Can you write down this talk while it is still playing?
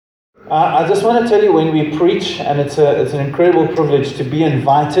I just want to tell you, when we preach, and it's an incredible privilege to be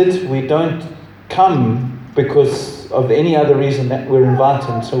invited. We don't come because of any other reason that we're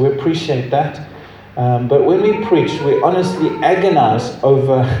invited, so we appreciate that. But when we preach, we honestly agonize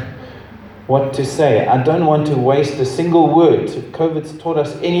over what to say. I don't want to waste a single word. If COVID's taught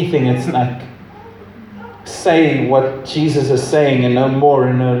us anything, it's like, say what Jesus is saying and no more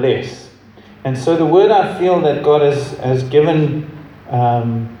and no less. And so the word I feel that God has given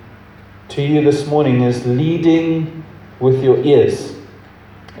to you this morning is leading with your ears.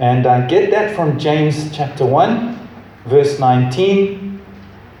 And I get that from James chapter 1, verse 19.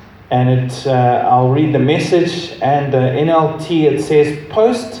 And I'll read the Message and the NLT. It says,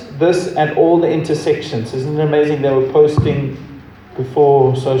 post this at all the intersections. Isn't it amazing they were posting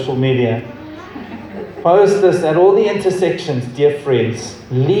before social media? Post this at all the intersections, dear friends.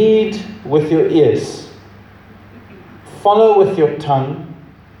 Lead with your ears. Follow with your tongue.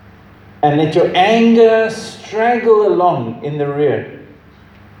 And let your anger straggle along in the rear.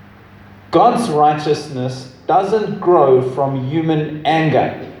 God's righteousness doesn't grow from human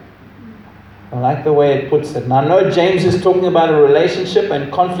anger. I like the way it puts it. Now, I know James is talking about a relationship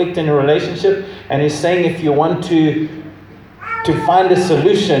and conflict in a relationship, and he's saying if you want to find a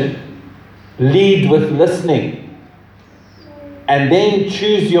solution, lead with listening. And then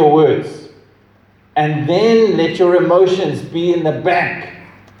choose your words. And then let your emotions be in the back.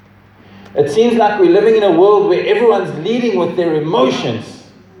 It seems like we're living in a world where everyone's leading with their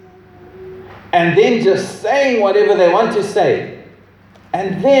emotions and then just saying whatever they want to say,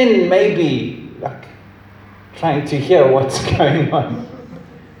 and then maybe like trying to hear what's going on.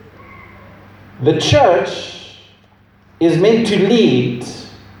 The church is meant to lead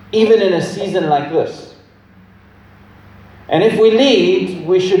even in a season like this. And if we lead,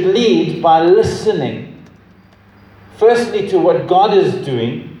 we should lead by listening, firstly, to what God is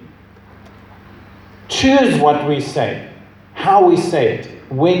doing. Choose what we say, how we say it,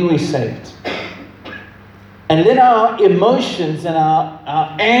 when we say it. And let our emotions and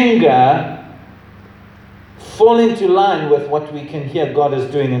our anger fall into line with what we can hear God is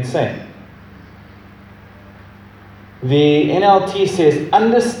doing and saying. The NLT says,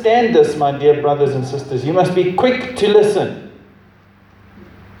 understand this, my dear brothers and sisters. You must be quick to listen,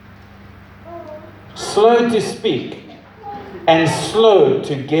 slow to speak, and slow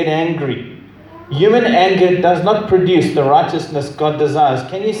to get angry. Human anger does not produce the righteousness God desires.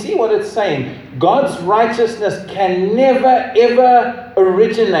 Can you see what it's saying? God's righteousness can never, ever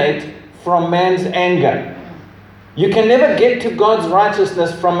originate from man's anger. You can never get to God's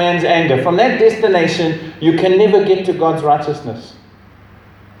righteousness from man's anger. From that destination, you can never get to God's righteousness.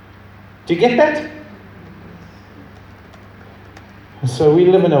 Do you get that? And so we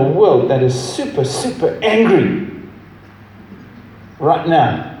live in a world that is super, super angry right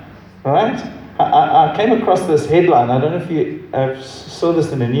now. All right? I came across this headline. I don't know if you saw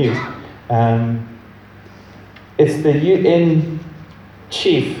this in the news. It's the UN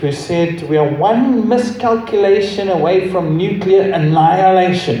chief who said we are one miscalculation away from nuclear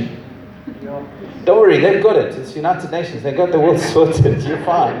annihilation. Don't worry, they've got it. It's United Nations. They got the world sorted. You're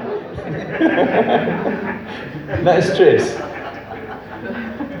fine. No stress.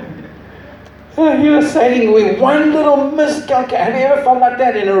 He was saying we're one little miscalculation. Have you ever felt like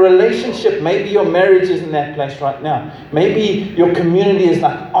that in a relationship? Maybe your marriage is in that place right now. Maybe your community is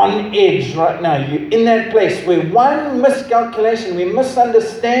like on edge right now. You're in that place where one miscalculation, we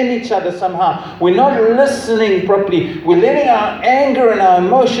misunderstand each other somehow. We're not listening properly. We're letting our anger and our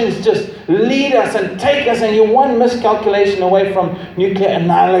emotions just lead us and take us, and you're one miscalculation away from nuclear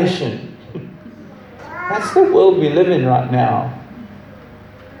annihilation. That's the world we live in right now.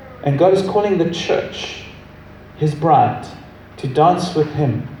 And God is calling the church, His bride, to dance with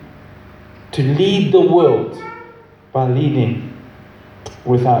Him, to lead the world by leading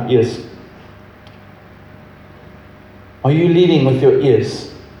with our ears. Are you leading with your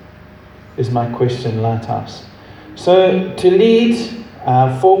ears? Is my question, Lighthouse. So to lead,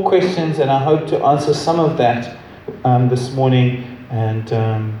 4 questions, and I hope to answer some of that this morning. And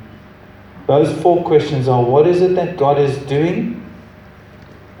those 4 questions are: what is it that God is doing?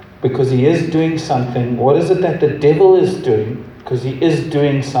 Because He is doing something. What is it that the devil is doing? Because he is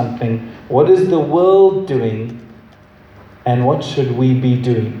doing something. What is the world doing? And what should we be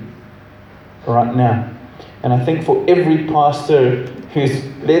doing right now? And I think for every pastor who's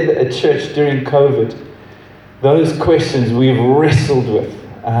led a church during COVID, those questions we've wrestled with.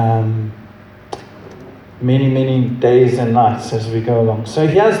 many, many days and nights as we go along. So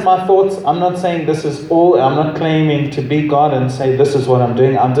here's my thoughts. I'm not saying this is all. I'm not claiming to be God and say this is what I'm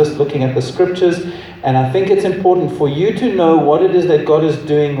doing. I'm just looking at the scriptures, and I think it's important for you to know what it is that God is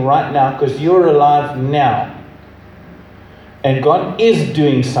doing right now, because you're alive now. And God is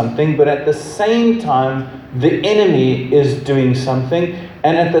doing something, but at the same time, the enemy is doing something.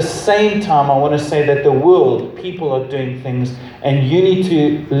 And at the same time, I want to say that the world, people are doing things, and you need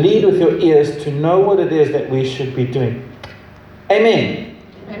to lead with your ears to know what it is that we should be doing. Amen.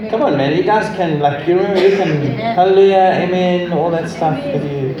 Amen. Come on, man. You guys can, you can, hallelujah, amen, all that stuff.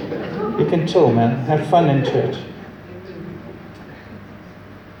 You can chill, man. Have fun in church.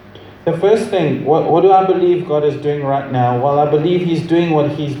 The first thing, what do I believe God is doing right now? Well, I believe He's doing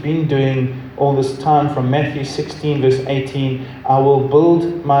what He's been doing all this time from Matthew 16 verse 18. I will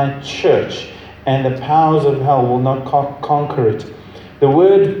build my church, and the powers of hell will not conquer it. The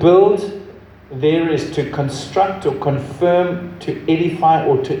word build there is to construct or confirm, to edify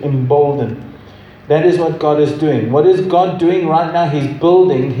or to embolden. That is what God is doing. What is God doing right now? He's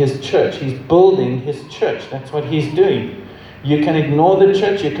building His church. He's building His church. That's what He's doing. You can ignore the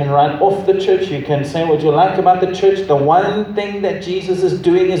church. You can write off the church. You can say what you like about the church. The one thing that Jesus is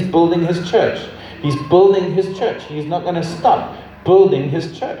doing is building His church. He's building His church. He's not going to stop building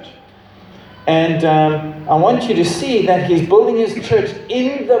His church. And I want you to see that He's building His church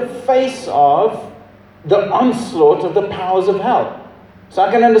in the face of the onslaught of the powers of hell. So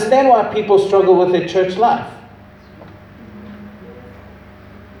I can understand why people struggle with their church life.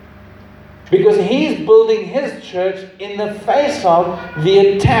 Because He's building His church in the face of the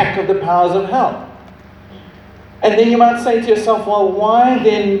attack of the powers of hell. And then you might say to yourself, well, why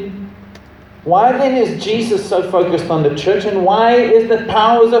then is Jesus so focused on the church? And why is the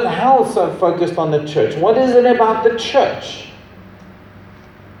powers of hell so focused on the church? What is it about the church?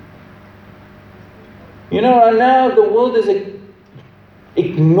 You know, right now the world is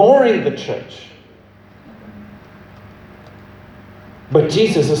ignoring the church. But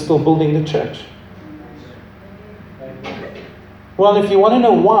Jesus is still building the church. Well, if you want to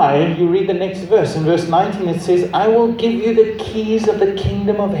know why, you read the next verse. In verse 19 it says, I will give you the keys of the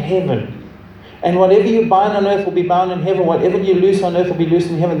kingdom of heaven. And whatever you bind on earth will be bound in heaven. Whatever you loose on earth will be loosed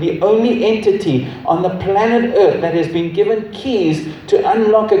in heaven. The only entity on the planet earth that has been given keys to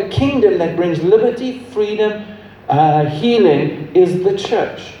unlock a kingdom that brings liberty, freedom, healing is the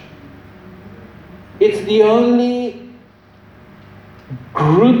church. It's the only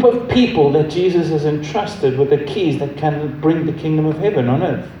group of people that Jesus has entrusted with the keys that can bring the kingdom of heaven on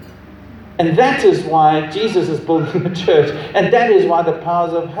earth. And that is why Jesus is building the church. And that is why the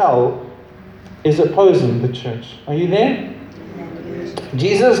powers of hell is opposing the church. Are you there?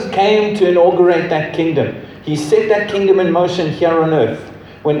 Jesus came to inaugurate that kingdom. He set that kingdom in motion here on earth.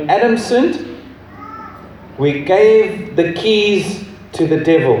 When Adam sinned, we gave the keys to the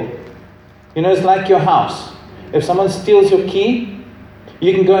devil. You know, it's like your house. If someone steals your key,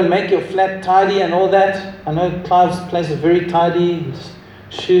 you can go and make your flat tidy and all that. I know Clive's place is very tidy. His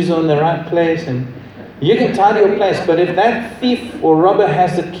shoes are in the right place. And you can tidy your place. But if that thief or robber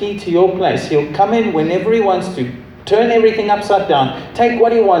has the key to your place, he'll come in whenever he wants to, turn everything upside down, take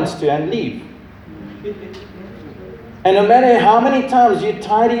what he wants to and leave. And no matter how many times you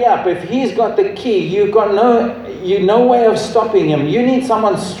tidy up, if he's got the key, you've got no way of stopping him. You need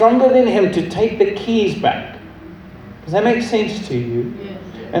someone stronger than him to take the keys back. Does that make sense to you? Yes.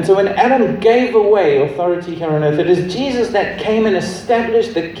 And so when Adam gave away authority here on earth, it is Jesus that came and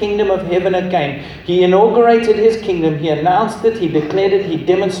established the kingdom of heaven again. He inaugurated His kingdom. He announced it. He declared it. He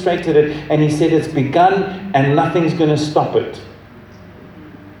demonstrated it. And He said it's begun and nothing's going to stop it.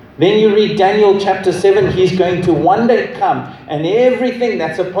 Then you read Daniel chapter 7. He's going to one day come and everything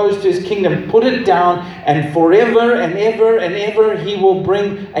that's opposed to His kingdom, put it down, and forever and ever and ever He will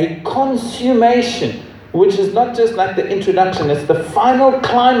bring a consummation, which is not just like the introduction, it's the final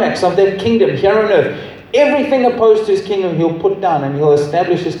climax of that kingdom here on earth. Everything opposed to His kingdom He'll put down, and He'll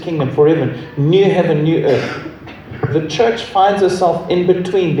establish His kingdom forever. New heaven, new earth. The church finds herself in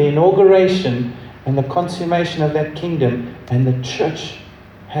between the inauguration and the consummation of that kingdom, and the church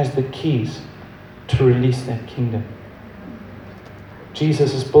has the keys to release that kingdom.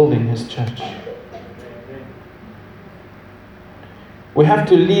 Jesus is building His church. We have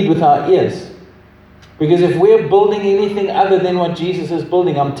to lead with our ears. Because if we're building anything other than what Jesus is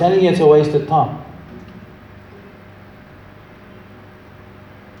building, I'm telling you, it's a waste of time.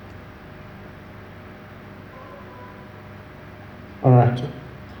 All right.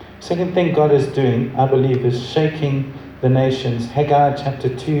 Second thing God is doing, I believe, is shaking the nations. Haggai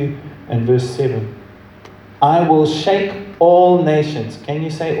chapter 2 and verse 7. I will shake All nations. Can you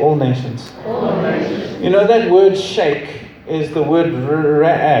say all nations? All nations. You know that word shake is the word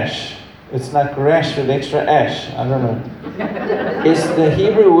ra'ash. It's like rash with extra ash. I don't know. It's the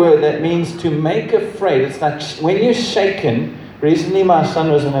Hebrew word that means to make afraid. It's like when you're shaken. Recently my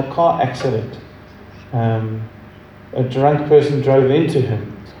son was in a car accident. A drunk person drove into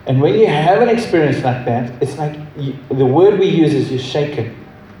him. And when you have an experience like that, it's like the word we use is you're shaken.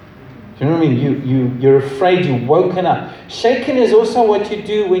 You know what I mean? You're afraid, you're woken up. Shaken is also what you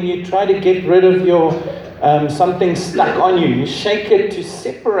do when you try to get rid of your something stuck on you. You shake it to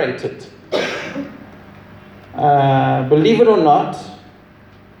separate it. Believe it or not,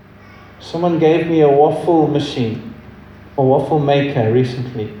 someone gave me a waffle machine, a waffle maker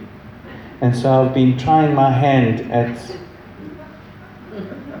recently. And so I've been trying my hand at...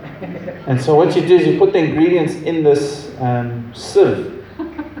 And so what you do is you put the ingredients in this sieve,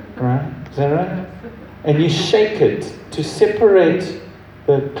 right? Is that right? And you shake it to separate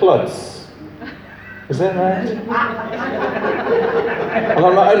the clots. Is that right? I'm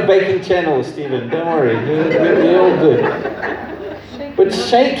on my own baking channel, Stephen. Don't worry, you're all good. But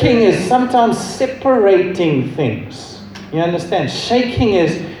shaking is sometimes separating things. You understand? Shaking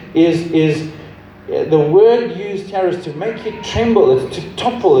is the word used here is to make you tremble, it's to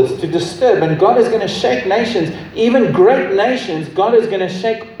topple, it's to disturb. And God is going to shake nations, even great nations. God is going to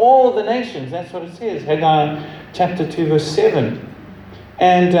shake all the nations. That's what it says, Haggai chapter 2, verse 7.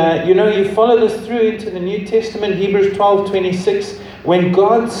 And you follow this through into the New Testament, Hebrews 12:26. When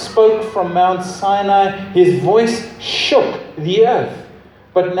God spoke from Mount Sinai, his voice shook the earth.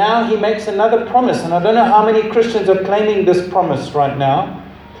 But now he makes another promise. And I don't know how many Christians are claiming this promise right now.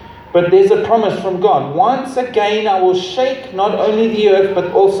 But there's a promise from God. Once again, I will shake not only the earth,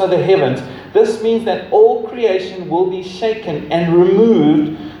 but also the heavens. This means that all creation will be shaken and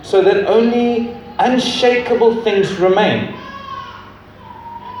removed so that only unshakable things remain.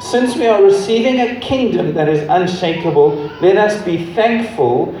 Since we are receiving a kingdom that is unshakable, let us be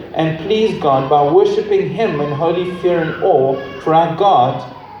thankful and please God by worshiping Him in holy fear and awe, for our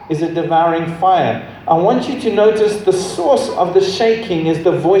God is a devouring fire. I want you to notice the source of the shaking is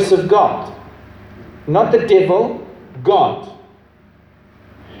the voice of God. Not the devil, God.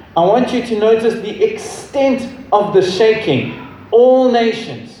 I want you to notice the extent of the shaking. All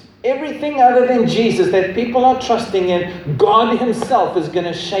nations, everything other than Jesus that people are trusting in, God Himself is going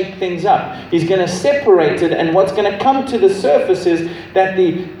to shake things up. He's going to separate it, and what's going to come to the surface is that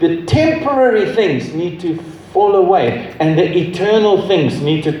the temporary things need to fall away and the eternal things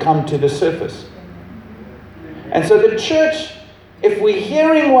need to come to the surface. And so the church, if we're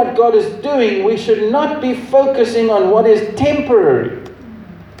hearing what God is doing, we should not be focusing on what is temporary,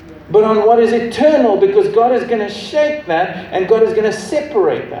 but on what is eternal, because God is going to shake that and God is going to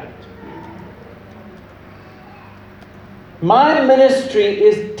separate that. My ministry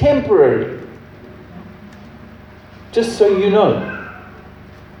is temporary. Just so you know.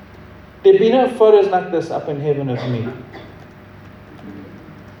 There'll be no photos like this up in heaven of me.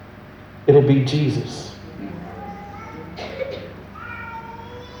 It'll be Jesus.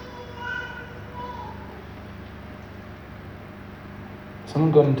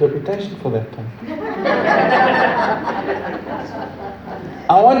 Someone got interpretation for that time.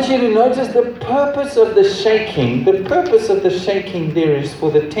 I want you to notice the purpose of the shaking. The purpose of the shaking there is for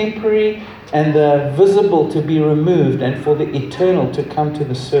the temporary and the visible to be removed and for the eternal to come to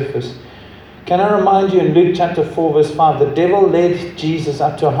the surface. Can I remind you in Luke chapter 4 verse 5, the devil led Jesus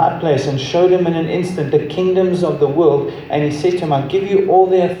up to a high place and showed him in an instant the kingdoms of the world, and he said to him, I give you all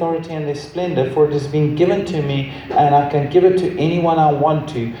their authority and their splendor, for it has been given to me and I can give it to anyone I want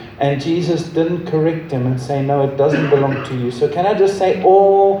to. And Jesus didn't correct him and say, no, it doesn't belong to you. So can I just say,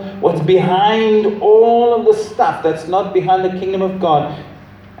 what's behind all of the stuff that's not behind the kingdom of God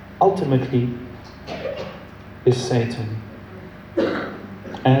ultimately is Satan.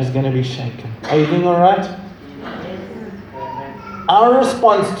 And it's going to be shaken. Are you doing all right? Our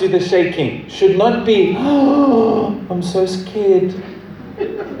response to the shaking should not be, oh, I'm so scared.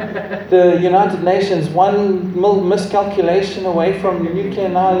 The United Nations, one miscalculation away from nuclear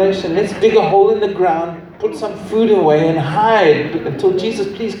annihilation. Let's dig a hole in the ground, put some food away and hide until Jesus,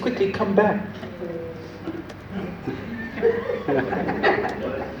 please quickly come back.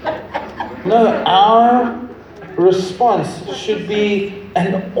 No, our response should be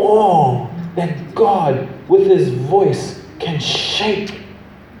an awe that God, with His voice, can shake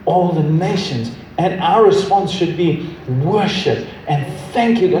all the nations. And our response should be worship and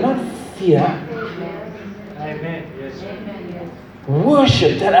thank you, not fear. Amen. Yes.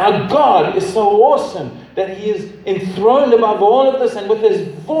 Worship that our God is so awesome, that He is enthroned above all of this, and with His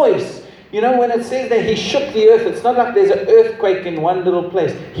voice, You know, when it says that He shook the earth, it's not like there's an earthquake in one little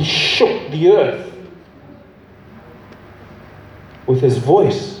place. He shook the earth with His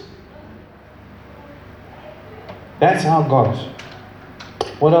voice. That's our God.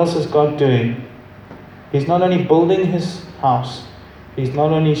 What else is God doing? He's not only building His house, He's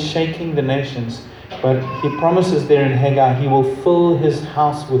not only shaking the nations, but He promises there in Haggai, He will fill His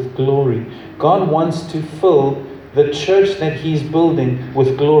house with glory. God wants to fill the church that He's building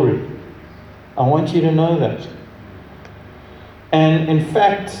with glory. I want you to know that. And in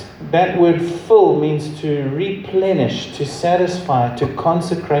fact, that word fill means to replenish, to satisfy, to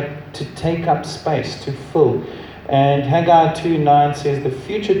consecrate, to take up space, to fill. And Haggai 2:9 says, the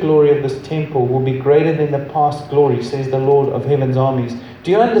future glory of this temple will be greater than the past glory, says the Lord of heaven's armies.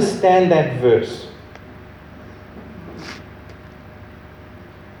 Do you understand that verse?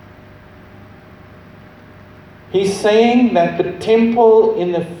 He's saying that the temple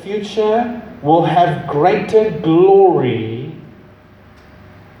in the future will have greater glory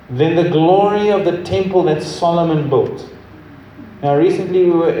than the glory of the temple that Solomon built. Now, recently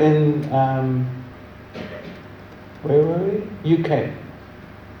we were in, where were we? UK.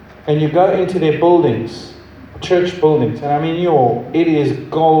 And you go into their buildings, church buildings, and I mean, it is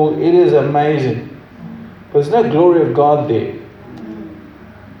gold, it is amazing. But there's no glory of God there.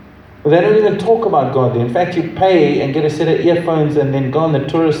 They don't even talk about God there. In fact, you pay and get a set of earphones and then go on the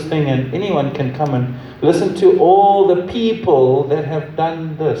tourist thing, and anyone can come and listen to all the people that have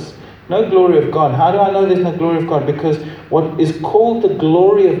done this. No glory of God. How do I know there's no glory of God? Because what is called the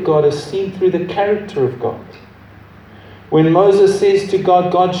glory of God is seen through the character of God. When Moses says to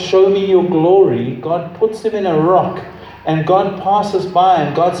God, God, show me your glory, God puts him in a rock, and God passes by,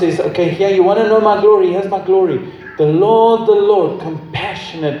 and God says, okay, here, you want to know my glory? Here's my glory. The Lord,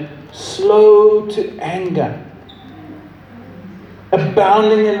 compassionate, slow to anger,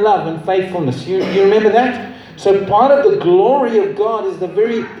 abounding in love and faithfulness. You remember that? So part of the glory of God is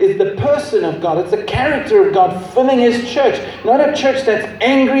the person of God. It's the character of God filling His church. Not a church that's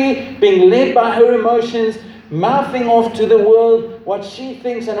angry, being led by her emotions, mouthing off to the world what she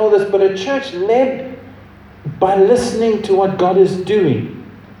thinks and all this, but a church led by listening to what God is doing.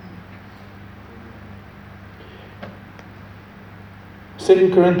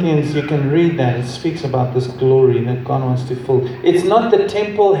 2 Corinthians, you can read that. It speaks about this glory that God wants to fill. It's not the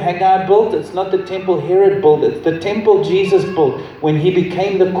temple Haggai built. It's not the temple Herod built. It's the temple Jesus built when He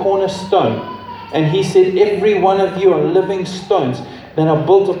became the cornerstone. And He said, every one of you are living stones that are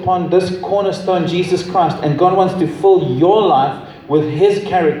built upon this cornerstone, Jesus Christ. And God wants to fill your life with His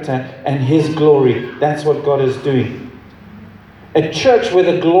character and His glory. That's what God is doing. A church where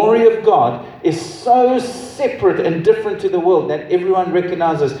the glory of God is so separate and different to the world that everyone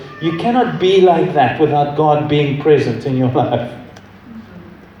recognizes. You cannot be like that without God being present in your life.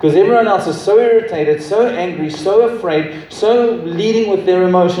 Because everyone else is so irritated, so angry, so afraid, so leading with their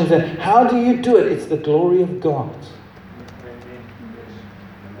emotions. And how do you do it? It's the glory of God.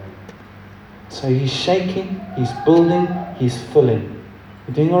 So He's shaking, He's building, He's filling.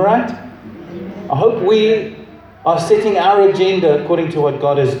 You doing all right? I hope we are setting our agenda according to what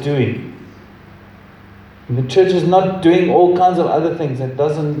God is doing. And the church is not doing all kinds of other things that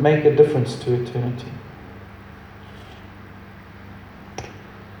doesn't make a difference to eternity.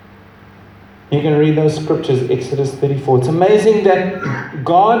 You can read those scriptures, Exodus 34. It's amazing that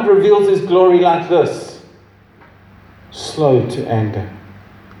God reveals His glory like this. Slow to anger.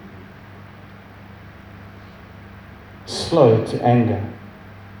 Slow to anger.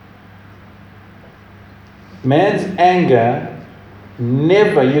 Man's anger,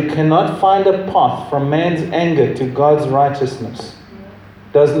 never, you cannot find a path from man's anger to God's righteousness.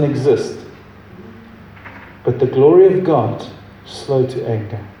 Doesn't exist. But the glory of God, slow to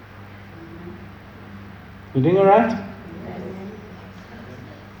anger. You doing all right?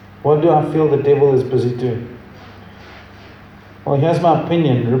 What do I feel the devil is busy doing? Well, here's my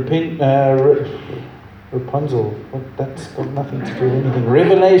opinion. Rapunzel. That's got nothing to do with anything.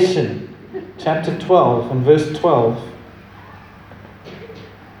 Revelation. Chapter 12 and verse 12.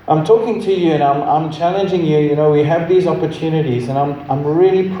 I'm talking to you and I'm challenging you. You know, we have these opportunities, and I'm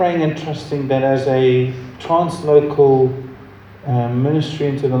really praying and trusting that as a translocal ministry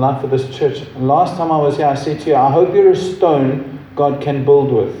into the life of this church. And last time I was here, I said to you, I hope you're a stone God can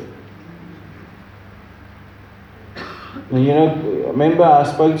build with. And you know, remember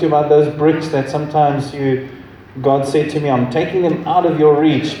I spoke to you about those bricks that sometimes God said to me, I'm taking them out of your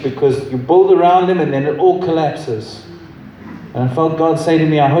reach because you build around them and then it all collapses. And I felt God say to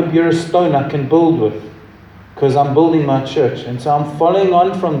me, I hope you're a stone I can build with, because I'm building my church. And so I'm following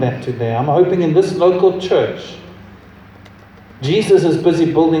on from that today. I'm hoping in this local church Jesus is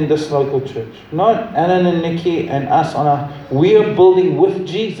busy building this local church. Not Alan and Nikki and us on our... We are building with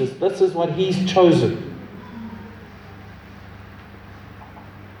Jesus. This is what He's chosen.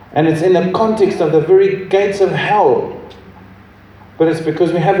 And it's in the context of the very gates of hell. But it's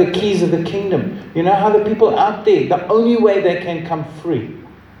because we have the keys of the kingdom. You know how the people out there, the only way they can come free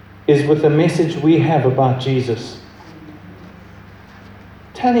is with the message we have about Jesus.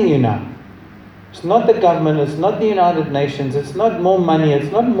 I'm telling you now. It's not the government, it's not the United Nations, it's not more money, it's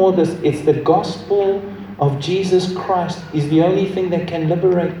not more this, it's the gospel of Jesus Christ is the only thing that can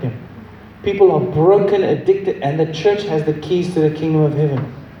liberate them. People are broken, addicted, and the church has the keys to the kingdom of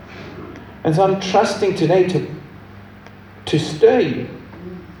heaven. And so I'm trusting today to stir you.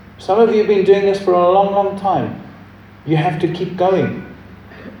 Some of you have been doing this for a long, long time. You have to keep going.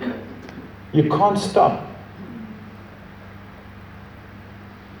 You can't stop.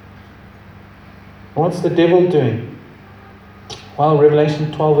 What's the devil doing? Well,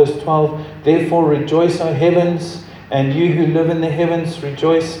 Revelation 12 verse 12, therefore rejoice, O heavens, and you who live in the heavens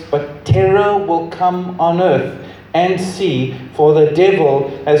rejoice, but terror will come on earth and sea, for the devil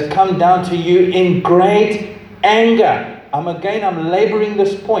has come down to you in great anger. I'm laboring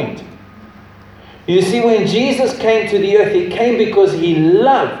this point. You see, when Jesus came to the earth, He came because He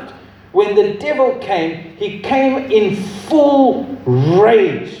loved. When the devil came, he came in full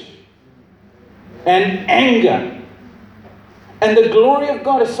rage and anger. And the glory of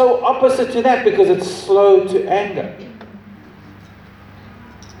God is so opposite to that because it's slow to anger.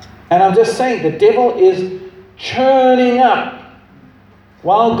 And I'm just saying, the devil is churning up.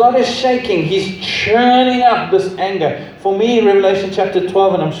 While God is shaking, He's churning up this anger. For me, in Revelation chapter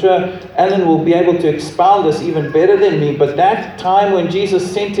 12, and I'm sure Alan will be able to expound this even better than me, but that time when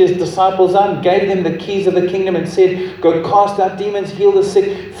Jesus sent His disciples out, gave them the keys of the kingdom and said, go cast out demons, heal the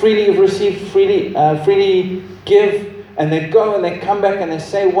sick, freely you've received, freely give. And they go and they come back and they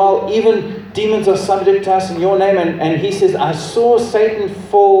say, well, even demons are subject to us in your name. And He says, I saw Satan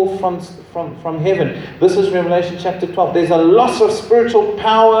fall from heaven. This is Revelation chapter 12. There's a loss of spiritual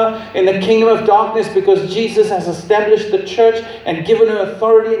power in the kingdom of darkness because Jesus has established the church and given her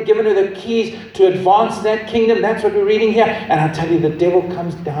authority and given her the keys to advance that kingdom. That's what we're reading here. And I tell you, the devil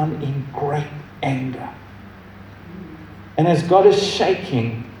comes down in great anger. And as God is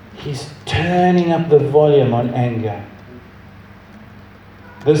shaking, He's turning up the volume on anger.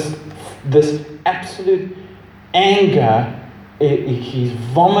 This absolute anger, He's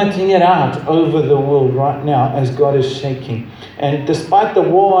vomiting it out over the world right now as God is shaking. And despite the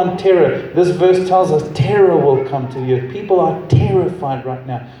war on terror, this verse tells us terror will come to the earth. People are terrified right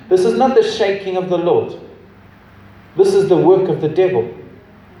now. This is not the shaking of the Lord. This is the work of the devil.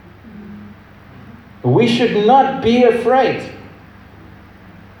 We should not be afraid.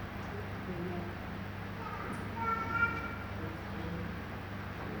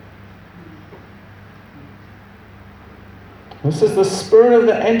 This is the spirit of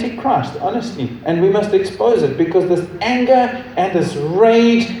the Antichrist, honestly. And we must expose it because this anger and this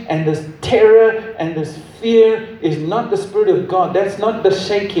rage and this terror and this fear is not the Spirit of God. That's not the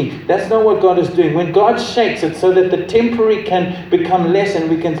shaking. That's not what God is doing. When God shakes it so that the temporary can become less and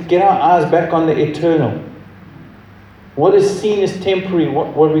we can get our eyes back on the eternal. What is seen as temporary,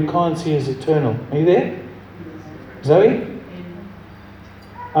 what we can't see is eternal. Are you there? Zoe?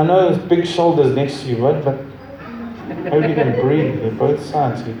 I know there's big shoulders next to you, right? But hope you can breathe on both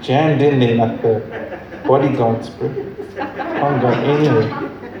sides. You're jammed in there like the bodyguards, bro. Can't go anywhere.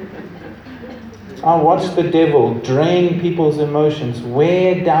 I watch the devil drain people's emotions,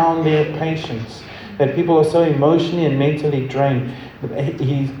 wear down their patience. That people are so emotionally and mentally drained.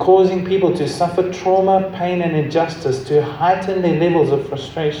 He's causing people to suffer trauma, pain, and injustice, to heighten their levels of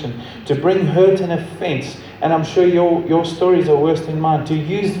frustration, to bring hurt and offense. And I'm sure your stories are worse than mine. To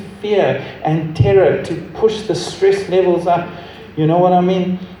use fear and terror to push the stress levels up. You know what I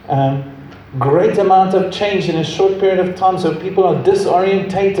mean? Great amount of change in a short period of time. So people are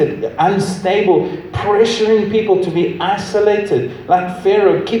disorientated, unstable, pressuring people to be isolated. Like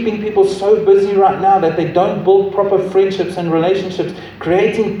Pharaoh, keeping people so busy right now that they don't build proper friendships and relationships,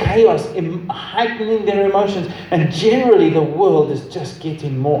 creating chaos, heightening their emotions. And generally the world is just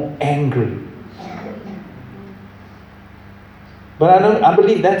getting more angry. But I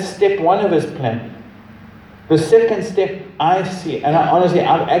believe that's step one of His plan. The second step I see, and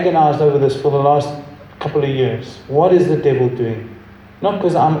I've agonized over this for the last couple of years. What is the devil doing? Not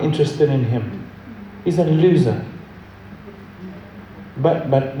because I'm interested in him. He's a loser.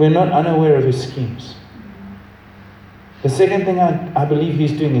 But we're not unaware of his schemes. The second thing I believe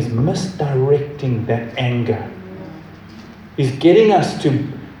he's doing is misdirecting that anger. He's getting us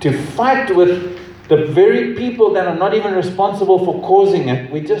to fight with The very people that are not even responsible for causing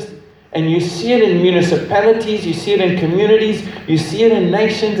it, and you see it in municipalities, you see it in communities, you see it in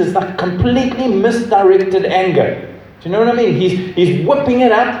nations. It's like completely misdirected anger. Do you know what I mean? He's whipping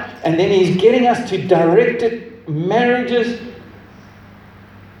it up, and then he's getting us to directed marriages.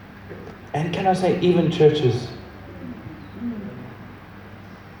 And can I say, even churches?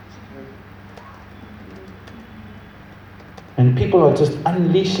 And people are just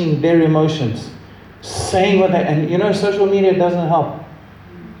unleashing their emotions, saying what they, and social media doesn't help.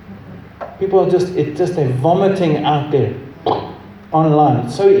 People are they're vomiting out there online.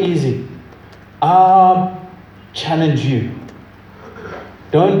 It's so easy. I challenge you.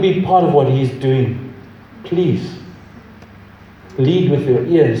 Don't be part of what he's doing. Please. Lead with your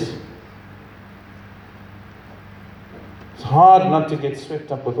ears. It's hard not to get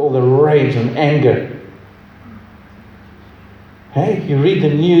swept up with all the rage and anger. Hey, you read the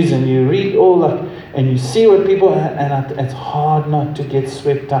news and you read all that, and you see what people, and it's hard not to get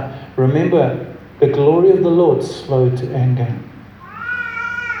swept up. Remember, the glory of the Lord is slow to anger.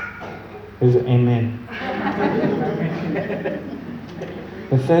 Is it amen?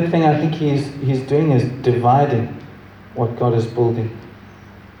 The third thing I think he's doing is dividing what God is building.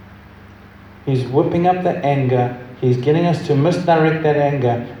 He's whipping up the anger. He's getting us to misdirect that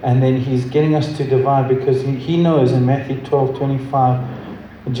anger, and then he's getting us to divide, because he knows in Matthew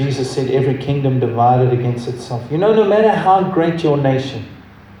 12:25, Jesus said, every kingdom divided against itself. No matter how great your nation,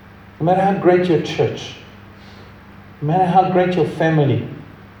 no matter how great your church, no matter how great your family,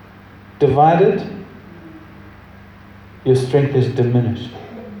 divided, your strength is diminished.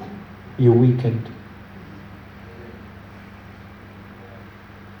 You're weakened.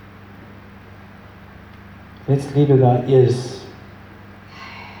 Let's lead with our ears.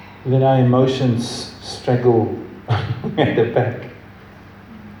 Let our emotions struggle at the back.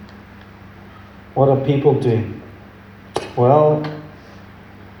 What are people doing? Well,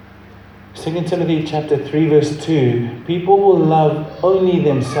 2 Timothy chapter 3 verse 2, people will love only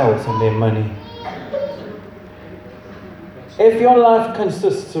themselves and their money. If your life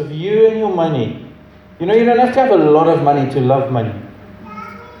consists of you and your money, you don't have to have a lot of money to love money.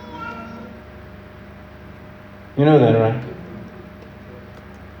 You know that, right?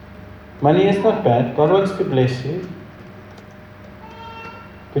 Money is not bad. God wants to bless you.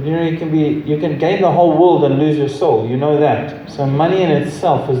 But you can gain the whole world and lose your soul. You know that. So money in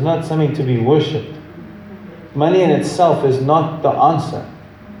itself is not something to be worshipped. Money in itself is not the answer.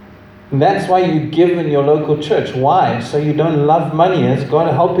 And that's why you give in your local church. Why? So you don't love money. It's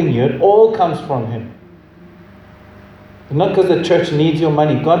God helping you. It all comes from Him. It's not because the church needs your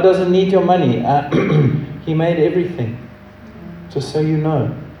money. God doesn't need your money. He made everything. Just so you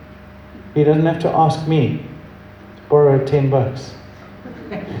know. He doesn't have to ask me to borrow $10.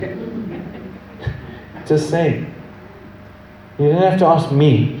 Just saying. He doesn't have to ask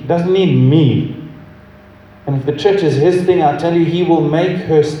me. He doesn't need me. And if the church is His thing, I tell you, He will make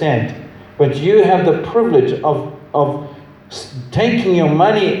her stand. But you have the privilege of taking your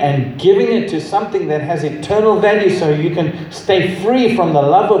money and giving it to something that has eternal value, so you can stay free from the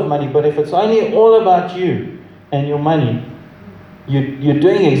love of money. But if it's only all about you and your money, you're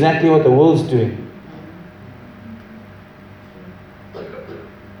doing exactly what the world's doing.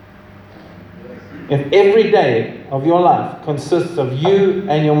 If every day of your life consists of you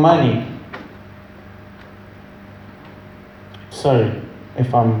and your money, sorry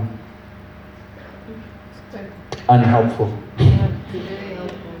if I'm unhelpful. I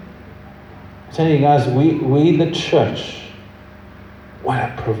tell you guys, we the church, what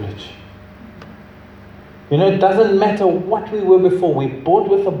a privilege. It doesn't matter what we were before. We bought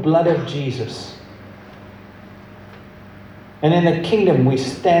with the blood of Jesus. And in the kingdom, we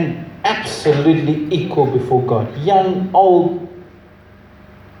stand absolutely equal before God. Young, old,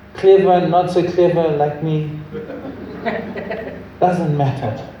 clever, not so clever like me. Doesn't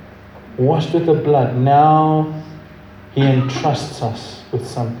matter. Washed with the blood. Now He entrusts us with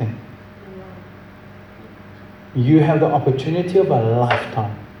something. You have the opportunity of a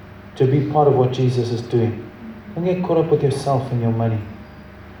lifetime to be part of what Jesus is doing. Don't get caught up with yourself and your money.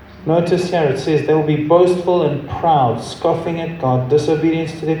 Notice here it says they will be boastful and proud, scoffing at God,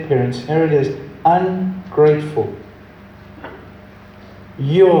 disobedience to their parents. Here it is, ungrateful.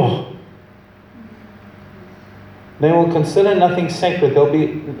 They will consider nothing sacred.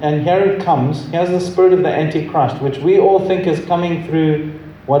 And here it comes. Here's the spirit of the Antichrist, which we all think is coming through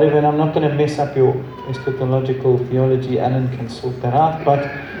whatever. And I'm not going to mess up your eschatological theology. Alan can sort that out. But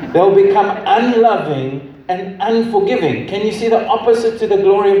they'll become unloving and unforgiving. Can you see the opposite to the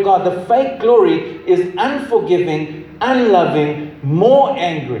glory of God? The fake glory is unforgiving, unloving, more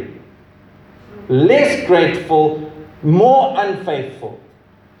angry. less grateful, more unfaithful.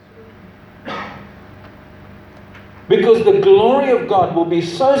 Because the glory of God will be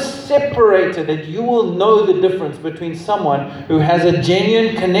so separated that you will know the difference between someone who has a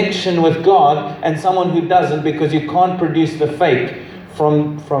genuine connection with God and someone who doesn't, because you can't produce the fake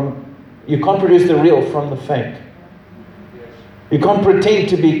you can't produce the real from the fake. You can't pretend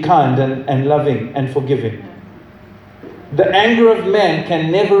to be kind and loving and forgiving. The anger of man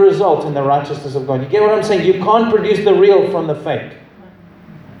can never result in the righteousness of God. You get what I'm saying? You can't produce the real from the fake.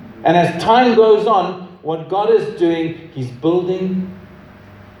 And as time goes on, what God is doing, He's building,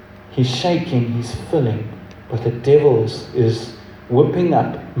 He's shaking, He's filling. But the devil is whipping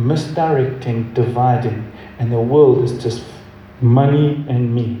up, misdirecting, dividing. And the world is just money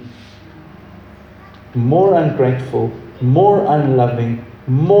and me. More ungrateful, more unloving,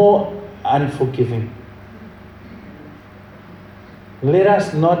 more unforgiving. Let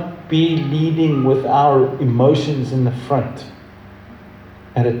us not be leading with our emotions in the front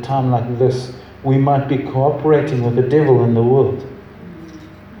at a time like this. We might be cooperating with the devil in the world.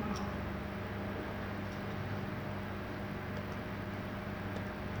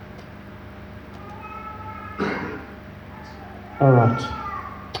 All right.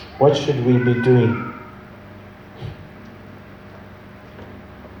 What should we be doing?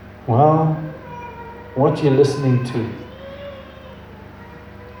 Well, what you're listening to.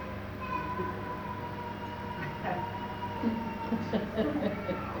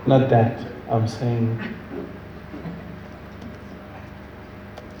 Not that. I'm saying,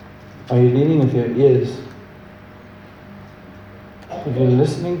 are you leading with your ears? If you're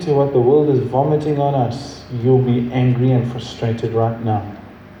listening to what the world is vomiting on us, you'll be angry and frustrated right now.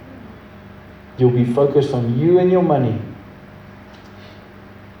 You'll be focused on you and your money.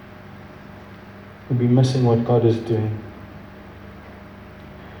 You'll be missing what God is doing.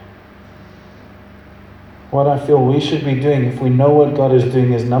 What I feel we should be doing, if we know what God is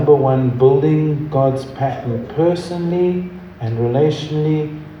doing, is number one, building God's pattern personally and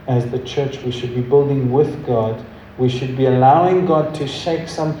relationally. As the church, we should be building with God. We should be allowing God to shake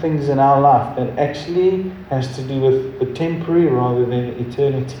some things in our life that actually has to do with the temporary rather than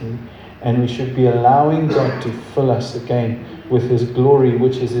eternity. And we should be allowing God to fill us again with His glory,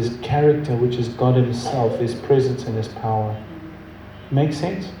 which is His character, which is God Himself, His presence and His power. Make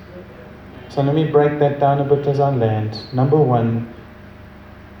sense? So let me break that down a bit as I land. Number one,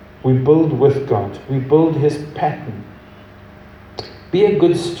 we build with God. We build His pattern. Be a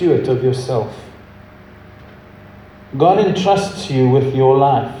good steward of yourself. God entrusts you with your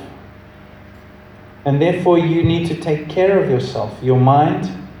life. And therefore you need to take care of yourself, your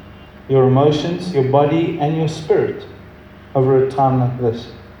mind, your emotions, your body, and your spirit over a time like this.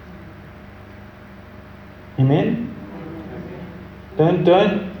 Amen?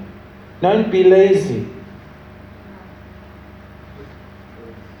 Don't be lazy.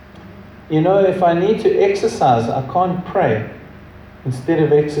 You know, if I need to exercise, I can't pray instead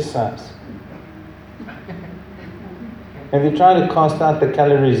of exercise. Have you tried to cast out the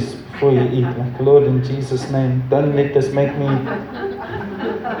calories before you eat? Like, Lord, in Jesus' name, don't let this make me...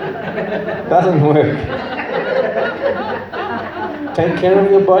 Doesn't work. Take care of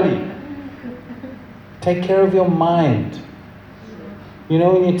your body. Take care of your mind. You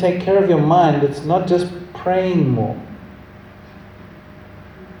know, when you take care of your mind, it's not just praying more.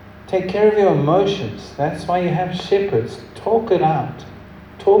 Take care of your emotions. That's why you have shepherds. Talk it out.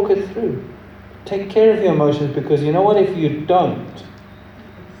 Talk it through. Take care of your emotions, because you know what? If you don't,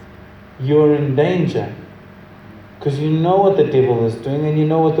 you're in danger. Because you know what the devil is doing and you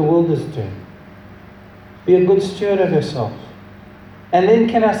know what the world is doing. Be a good steward of yourself. And then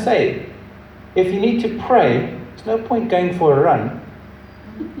can I say, if you need to pray, there's no point going for a run.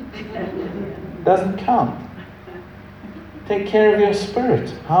 Doesn't count. Take care of your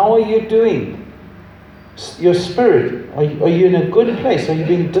spirit. How are you doing? Your spirit. Are you in a good place? Are you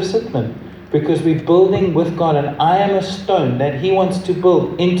being disciplined? Because we're building with God, and I am a stone that He wants to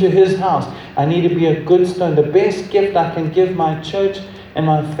build into His house. I need to be a good stone. The best gift I can give my church and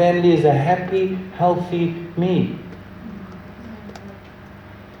my family is a happy, healthy me.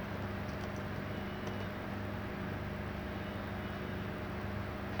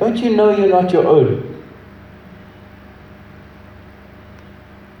 Don't you know you're not your own?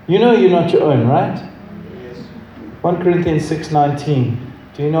 You know you're not your own, right? Yes. 1 Corinthians 6:19.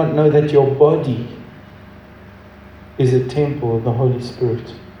 Do you not know that your body is a temple of the Holy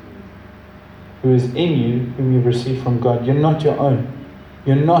Spirit, who is in you, whom you've received from God? You're not your own.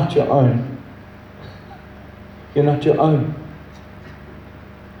 You're not your own. You're not your own.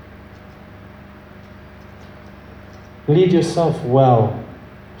 Lead yourself well.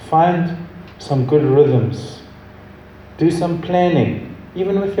 Find some good rhythms. Do some planning,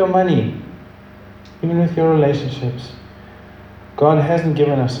 even with your money, even with your relationships. God hasn't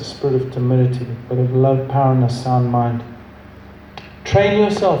given us a spirit of timidity, but of love, power, and a sound mind. Train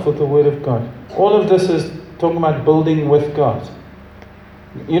yourself with the Word of God. All of this is talking about building with God.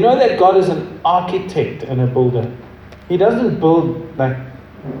 You know that God is an architect and a builder. He doesn't build like...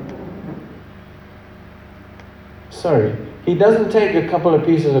 He doesn't take a couple of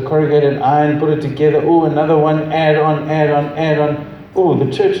pieces of corrugated iron, put it together, oh, another one, add on. Oh,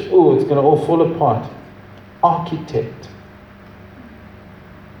 the church, it's going to all fall apart. Architect.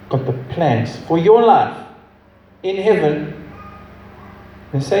 Got the plans for your life in heaven.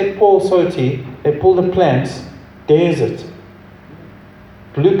 And say Paul Soti, they pull the plans, there's it.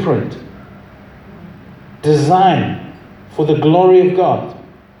 Blueprint. Design for the glory of God.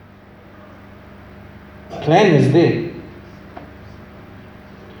 Plan is there.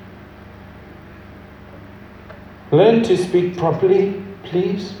 Learn to speak properly,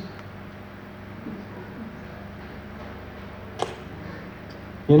 please.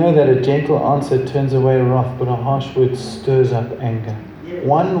 You know that a gentle answer turns away wrath, but a harsh word stirs up anger. Yes.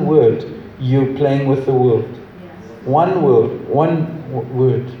 One word, you're playing with the world. Yes. One word.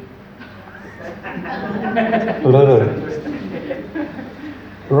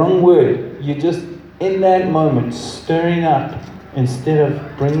 Wrong word. You're just in that moment stirring up instead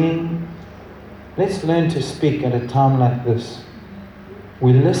of bringing. Let's learn to speak at a time like this.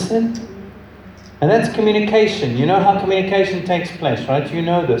 We listen, and that's communication. You know how communication takes place, right? You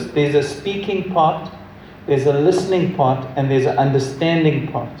know this. There's a speaking part, there's a listening part, and there's an understanding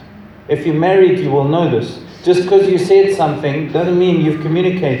part. If you're married, you will know this. Just because you said something doesn't mean you've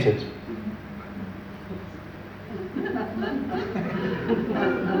communicated.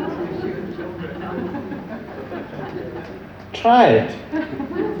 Try it.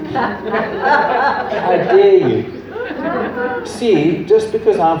 I dare you. See, just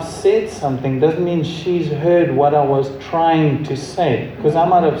because I've said something doesn't mean she's heard what I was trying to say, because I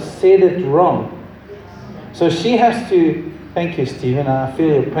might have said it wrong. So she has to... Thank you, Stephen. I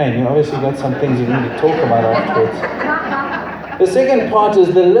feel your pain. You obviously got some things you need to talk about afterwards. The second part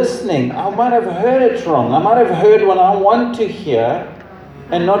is the listening. I might have heard it wrong. I might have heard what I want to hear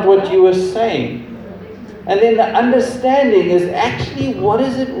and not what you were saying. And then the understanding is actually, what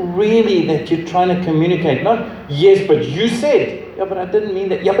is it really that you're trying to communicate? Not, yes, but you said. Yeah, but I didn't mean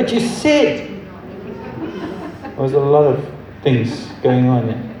that. Yeah, but you said. There's a lot of things going on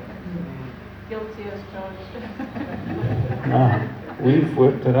here. Guilty as charged. No, we've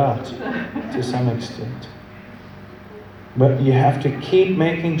worked it out to some extent. But you have to keep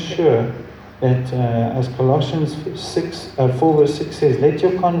making sure that, as Colossians 4 verse 6 says, let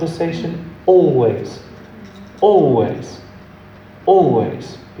your conversation always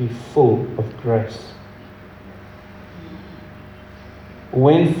be full of grace.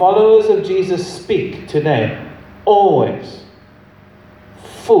 When followers of Jesus speak today, always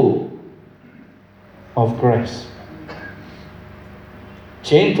full of grace.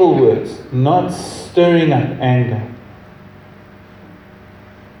 Gentle words, not stirring up anger.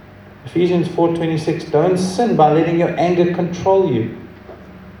 Ephesians 4:26, don't sin by letting your anger control you.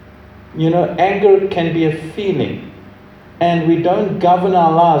 You know, anger can be a feeling, and we don't govern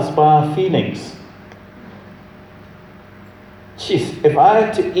our lives by our feelings. Jeez, if I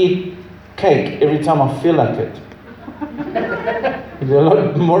had to eat cake every time I feel like it, there's a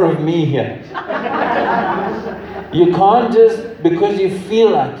lot more of me here. You can't just, because you feel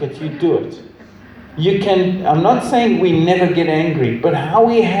like it, you do it. You can, I'm not saying we never get angry, but how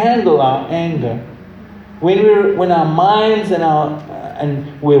we handle our anger. When our minds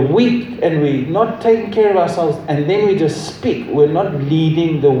and we're weak and we're not taking care of ourselves, and then we just speak, we're not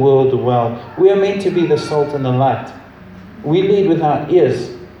leading the world well. We are meant to be the salt and the light. We lead with our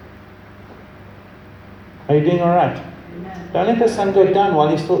ears. Are you doing all right? Don't let the sun go down while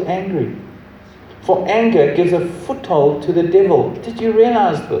you're still angry. For anger gives a foothold to the devil. Did you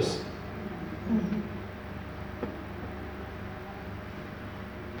realize this?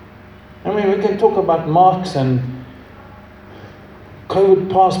 I mean, we can talk about marks and COVID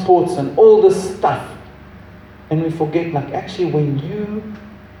passports and all this stuff, and we forget, like, actually when you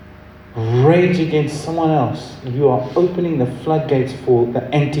rage against someone else, you are opening the floodgates for the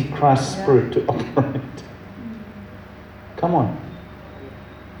Antichrist spirit to operate. Come on.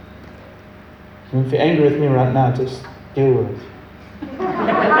 And if you're angry with me right now, just deal with it.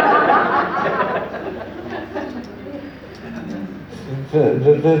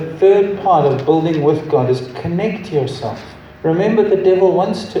 The third part of building with God is connect yourself. Remember, the devil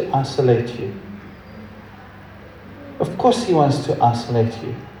wants to isolate you. Of course he wants to isolate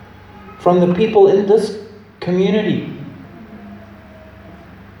you. from the people in this community.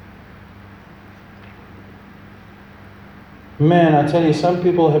 Man, I tell you, some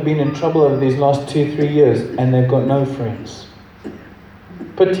people have been in trouble over these last 2-3 years and they've got no friends.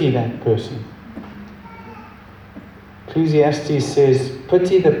 Pity that person. Ecclesiastes says,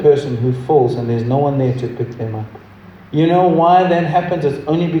 pity the person who falls and there's no one there to pick them up. You know why that happens? It's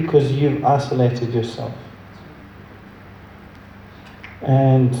only because you've isolated yourself.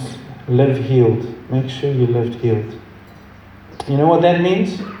 And live healed. Make sure you lived healed. You know what that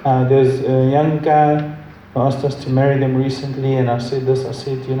means? There's a young guy who asked us to marry them recently, and I said this, I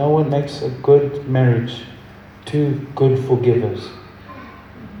said, you know what makes a good marriage? 2 good forgivers.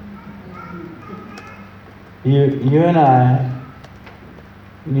 You and I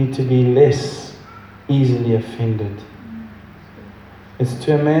need to be less easily offended. It's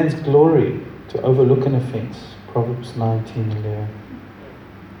to a man's glory to overlook an offense. Proverbs 19:11.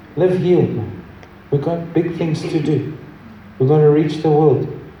 Live healed, man. We've got big things to do. We've got to reach the world.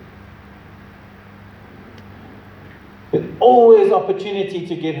 There's always opportunity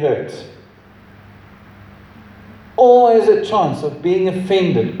to get hurt. Always a chance of being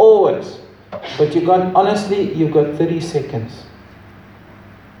offended. Always. But you've got 30 seconds.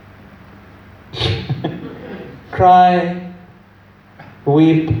 Cry,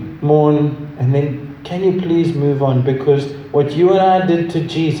 weep, mourn, and then can you please move on? Because what you and I did to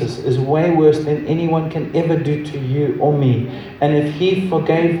Jesus is way worse than anyone can ever do to you or me. And if He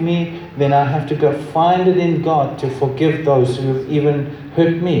forgave me, then I have to go find it in God to forgive those who have even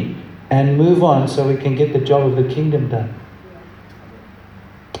hurt me and move on so we can get the job of the kingdom done.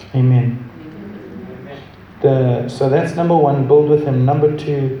 Amen. So that's number 1, build with Him. Number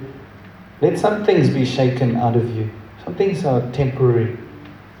 2, let some things be shaken out of you. Some things are temporary.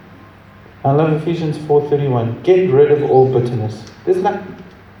 I love Ephesians 4:31. Get rid of all bitterness. It's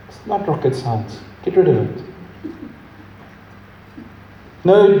not rocket science. Get rid of it.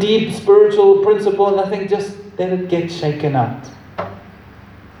 No deep spiritual principle, nothing. Just let it get shaken out.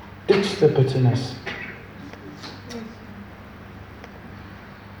 Ditch the bitterness.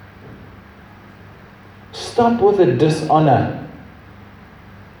 Stop with the dishonor.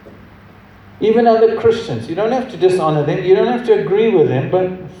 Even other Christians, you don't have to dishonor them. You don't have to agree with them.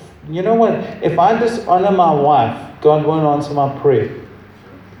 But you know what? If I dishonor my wife, God won't answer my prayer.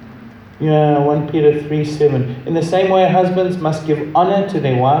 1 Peter 3:7. In the same way, husbands must give honor to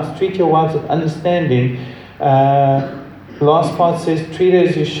their wives. Treat your wives with understanding. Last part says, treat her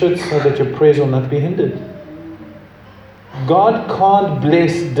as you should so that your prayers will not be hindered. God can't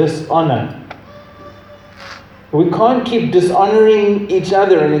bless dishonor. We can't keep dishonoring each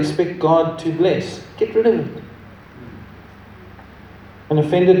other and expect God to bless. Get rid of it. An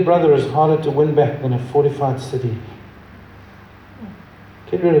offended brother is harder to win back than a fortified city.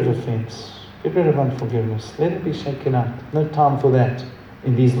 Get rid of offense. Get rid of unforgiveness. Let it be shaken out. No time for that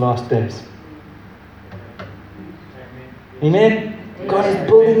in these last days. Amen? God is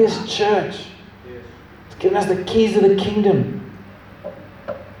building His church. He's given us the keys of the kingdom.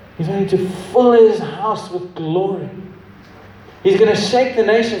 He's going to fill His house with glory. He's going to shake the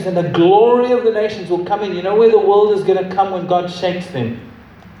nations, and the glory of the nations will come in. You know where the world is going to come when God shakes them?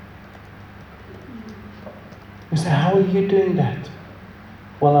 You say, how are you doing that?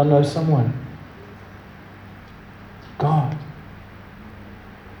 Well, I know someone. God.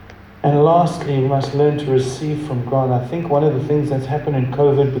 And lastly, we must learn to receive from God. I think one of the things that's happened in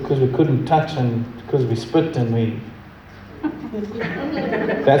COVID, because we couldn't touch and because we spit and we...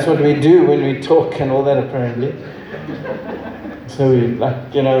 That's what we do when we talk and all that, apparently. So we,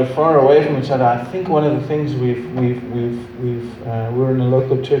 far away from each other. I think one of the things we were in a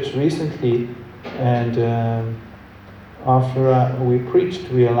local church recently, and after we preached,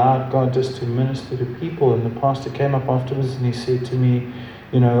 we allowed God just to minister to people. And the pastor came up afterwards and he said to me,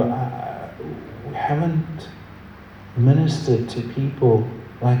 we haven't ministered to people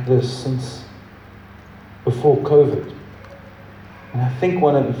like this since before COVID. And I think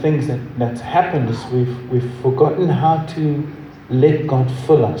one of the things that's happened is we've forgotten how to let God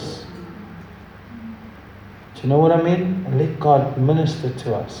fill us. Do you know what I mean? And let God minister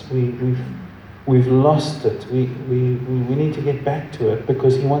to us. We've lost it. We need to get back to it,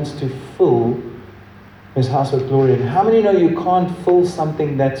 because He wants to fill His house with glory. And how many know you can't fill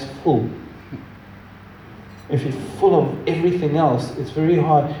something that's full? If you're full of everything else, it's very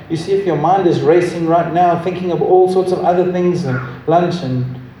hard. You see, if your mind is racing right now, thinking of all sorts of other things, and lunch and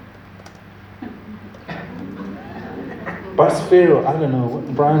bus fare, or I don't know.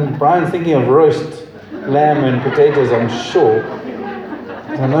 Brian's thinking of roast lamb and potatoes, I'm sure.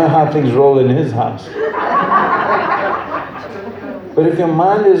 I know how things roll in his house. But if your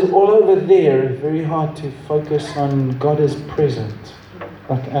mind is all over there, it's very hard to focus on God is present.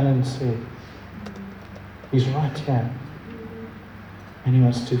 Like Alan said, He's right here. And He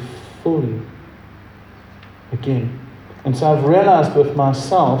wants to fill you again. And so I've realized with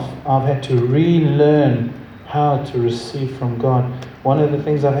myself, I've had to relearn how to receive from God. One of the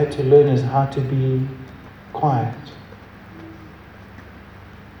things I've had to learn is how to be quiet.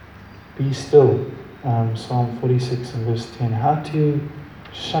 Be still. Psalm 46 and verse 10. How to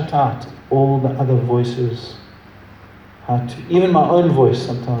shut out all the other voices. How to, even my own voice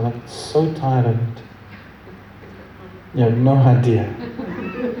sometimes, I'm so tired of it. You have no idea.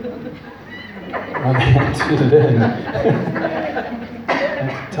 I've had to learn. I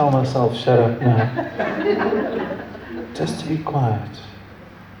have to tell myself, shut up now. Just to be quiet.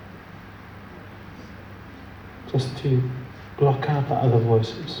 Just to block out the other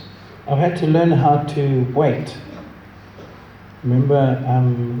voices. I've had to learn how to wait. Remember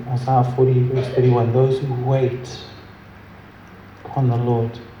Isaiah 40 verse 31, those who wait upon the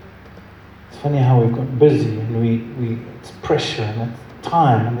Lord. It's funny how we've got busy and it's pressure and it's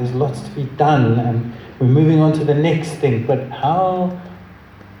time and there's lots to be done and we're moving on to the next thing. But how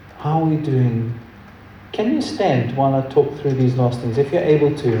are we doing? Can you stand while I talk through these last things? If you're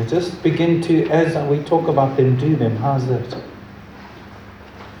able to, just begin to, as we talk about them, do them. How's that?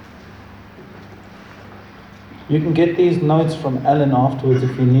 You can get these notes from Alan afterwards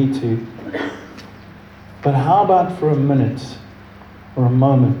if you need to. But how about for a minute or a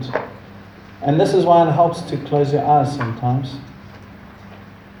moment? And this is why it helps to close your eyes sometimes.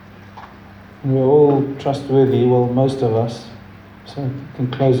 And we're all trustworthy, well, most of us. So you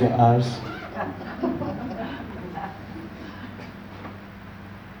can close your eyes.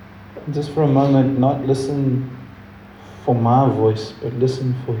 Just for a moment, not listen for my voice, but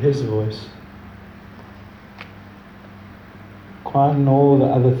listen for His voice. Quieten all the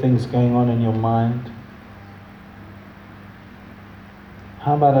other things going on in your mind.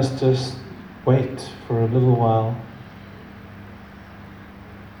 How about us just wait for a little while?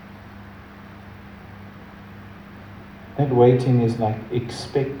 That waiting is like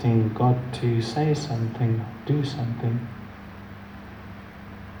expecting God to say something, do something.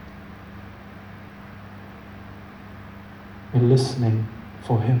 You're listening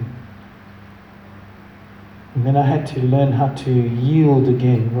for Him. And then I had to learn how to yield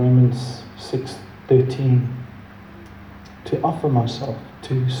again, Romans 6:13, to offer myself,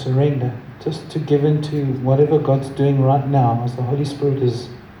 to surrender, just to give into whatever God's doing right now, as the Holy Spirit is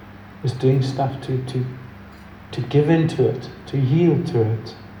doing stuff, to give into it, to yield to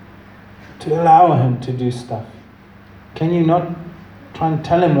it, to allow Him to do stuff. Can you not try and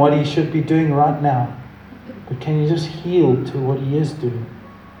tell Him what He should be doing right now, but can you just yield to what He is doing?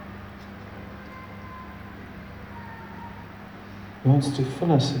 He wants to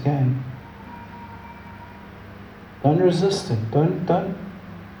fill us again. Don't resist Him. Don't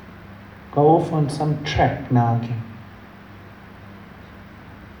go off on some track now again.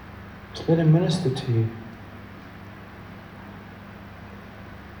 Just let Him minister to you.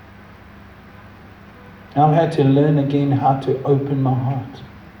 I've had to learn again how to open my heart.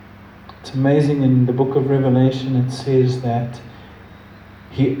 It's amazing, in the book of Revelation it says that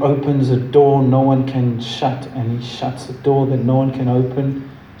He opens a door no one can shut, and He shuts a door that no one can open.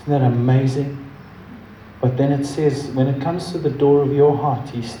 Isn't that amazing? But then it says, when it comes to the door of your heart,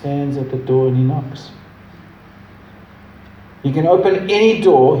 He stands at the door and He knocks. He can open any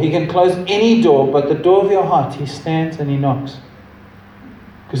door, He can close any door, but the door of your heart, He stands and He knocks.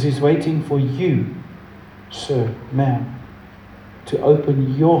 Because He's waiting for you, sir, ma'am, to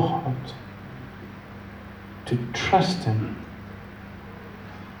open your heart, to trust Him.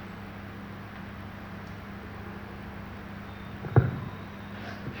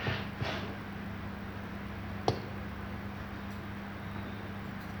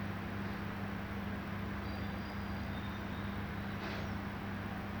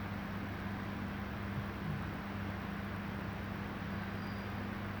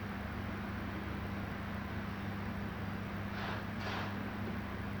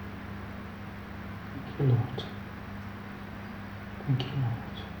 Thank you, Lord. Thank you,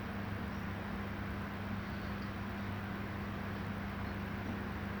 Lord.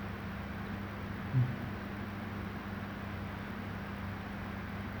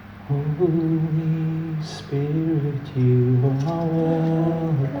 Holy Spirit, you are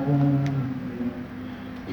welcome.